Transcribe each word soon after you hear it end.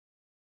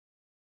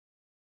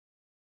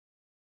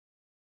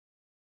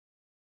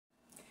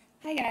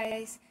Hi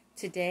guys,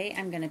 today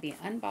I'm going to be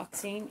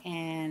unboxing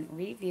and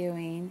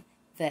reviewing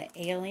the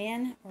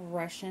Alien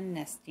Russian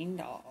nesting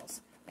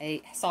dolls.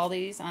 I saw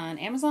these on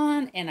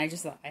Amazon and I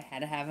just thought I had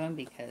to have them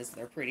because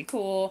they're pretty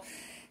cool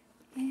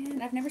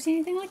and I've never seen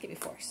anything like it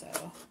before, so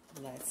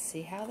let's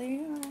see how they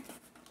are.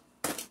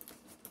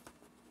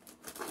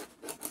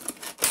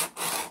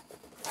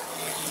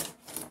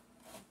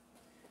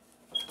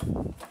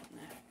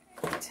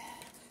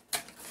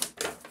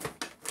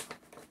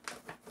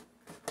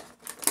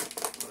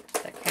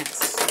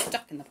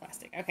 Stuck in the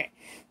plastic. Okay,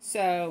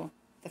 so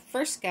the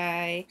first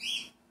guy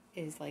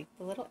is like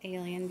the little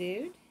alien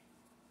dude.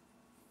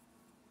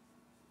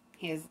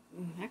 He has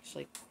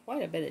actually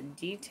quite a bit of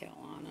detail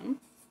on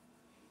him.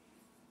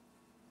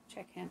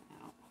 Check him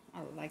out. I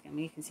like him.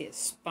 You can see his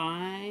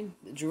spine,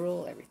 the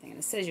drool, everything. And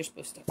it says you're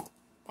supposed to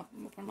pop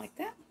them open like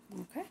that.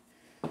 Okay.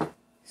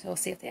 So we'll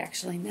see if they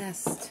actually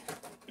nest.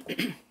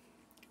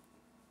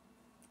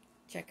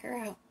 Check her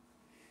out.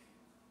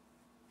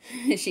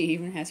 She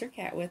even has her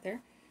cat with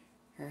her.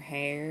 Her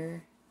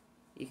hair,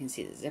 you can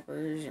see the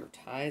zippers or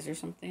ties or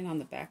something on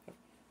the back of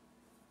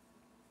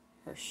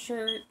her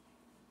shirt.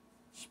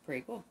 It's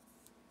pretty cool.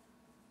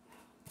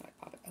 Do I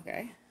pop it?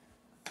 Okay.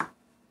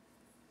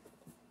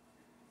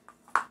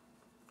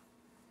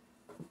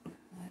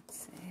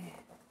 Let's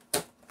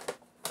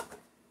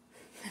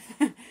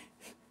see.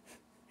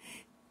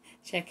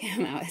 Check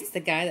him out. It's the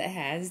guy that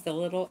has the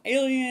little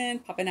alien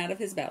popping out of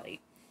his belly.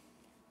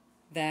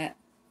 That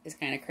is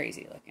kind of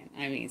crazy looking.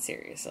 I mean,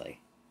 seriously.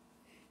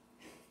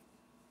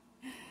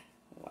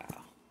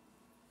 Wow.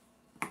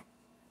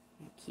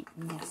 Keep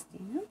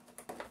nesting them.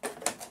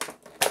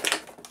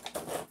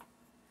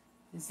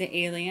 There's the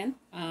alien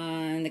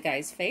on the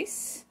guy's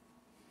face.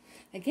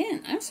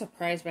 Again, I'm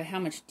surprised by how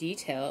much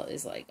detail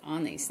is like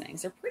on these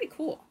things. They're pretty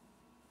cool.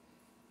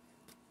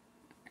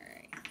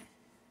 Alright.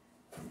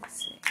 Let's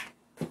see.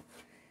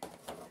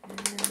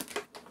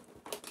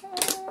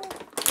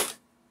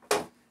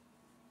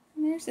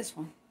 And there's this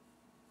one.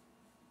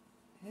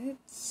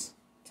 It's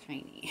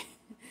tiny.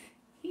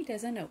 He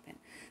doesn't open.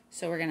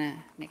 So we're going to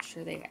make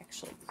sure they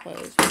actually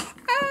close.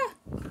 Ah!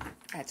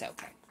 That's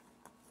okay.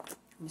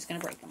 I'm just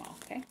going to break them all,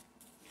 okay?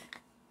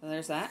 So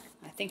there's that.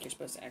 I think you're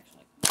supposed to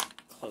actually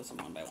close them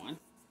one by one.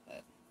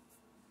 But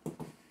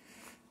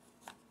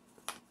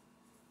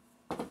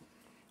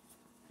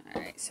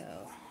alright,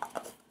 so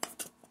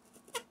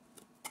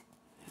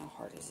how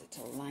hard is it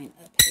to line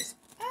up his...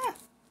 Ah!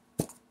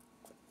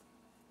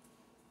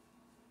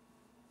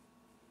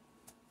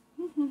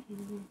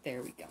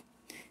 There we go.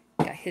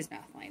 Got his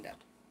mouth lined up.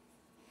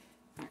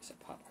 Alright, so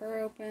pop her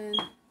open,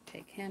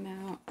 take him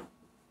out.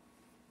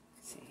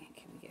 Let's see,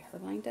 can we get her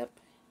lined up?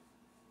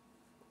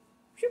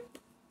 Shoop.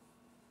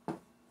 And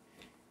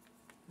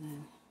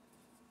then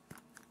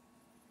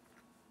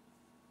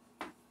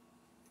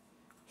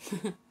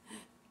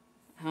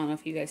I don't know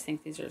if you guys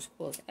think these are as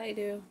cool as I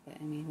do, but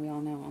I mean, we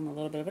all know I'm a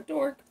little bit of a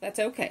dork. That's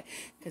okay,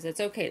 because it's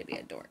okay to be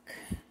a dork.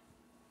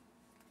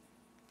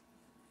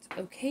 It's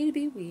okay to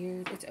be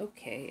weird. It's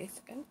okay.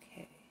 It's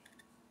okay.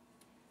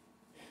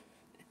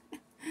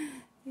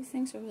 These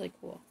things are really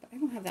cool, but I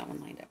don't have that one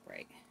lined up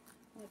right.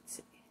 Let's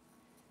see.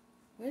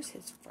 Where's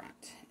his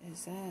front?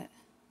 Is that...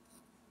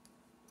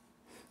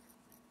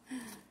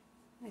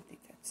 I think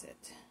that's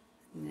it.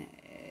 Nah,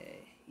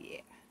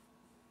 yeah.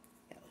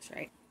 That looks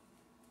right.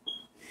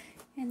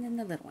 And then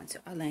the little one. So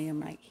I'll lay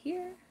him right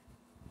here.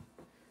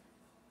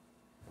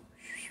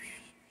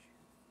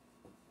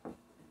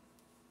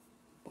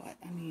 But,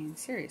 I mean,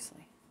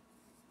 seriously.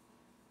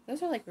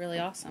 Those are like really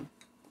awesome.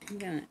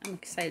 I'm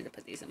excited to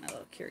put these in my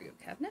little curio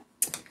cabinet.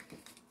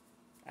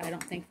 I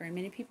don't think very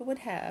many people would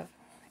have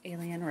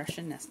alien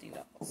Russian nesting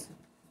dolls.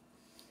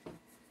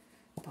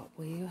 But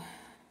well,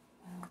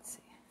 let's see.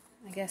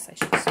 I guess I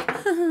should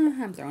start.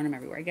 I'm throwing them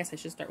everywhere. I guess I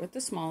should start with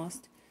the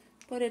smallest.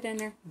 Put it in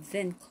there.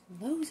 Then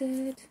close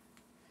it.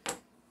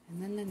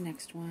 And then the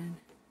next one.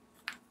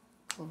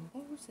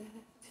 Close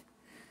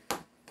it.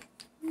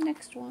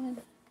 Next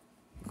one.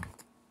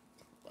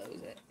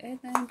 Close it. And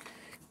then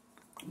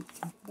I'm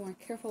more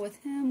careful with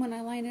him when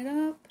I line it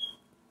up.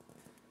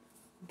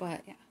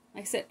 But yeah,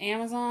 like I said,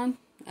 Amazon,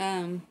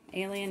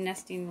 alien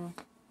nesting,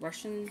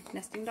 Russian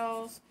nesting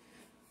dolls.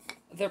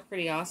 They're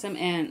pretty awesome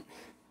and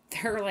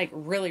they're like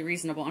really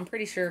reasonable. I'm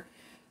pretty sure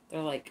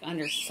they're like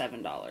under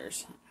 $7.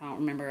 I don't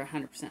remember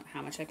 100%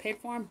 how much I paid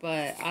for them,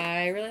 but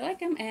I really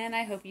like them and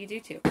I hope you do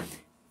too.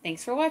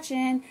 Thanks for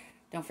watching.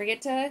 Don't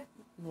forget to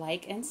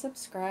like and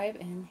subscribe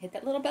and hit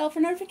that little bell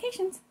for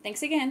notifications.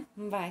 Thanks again.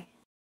 Bye.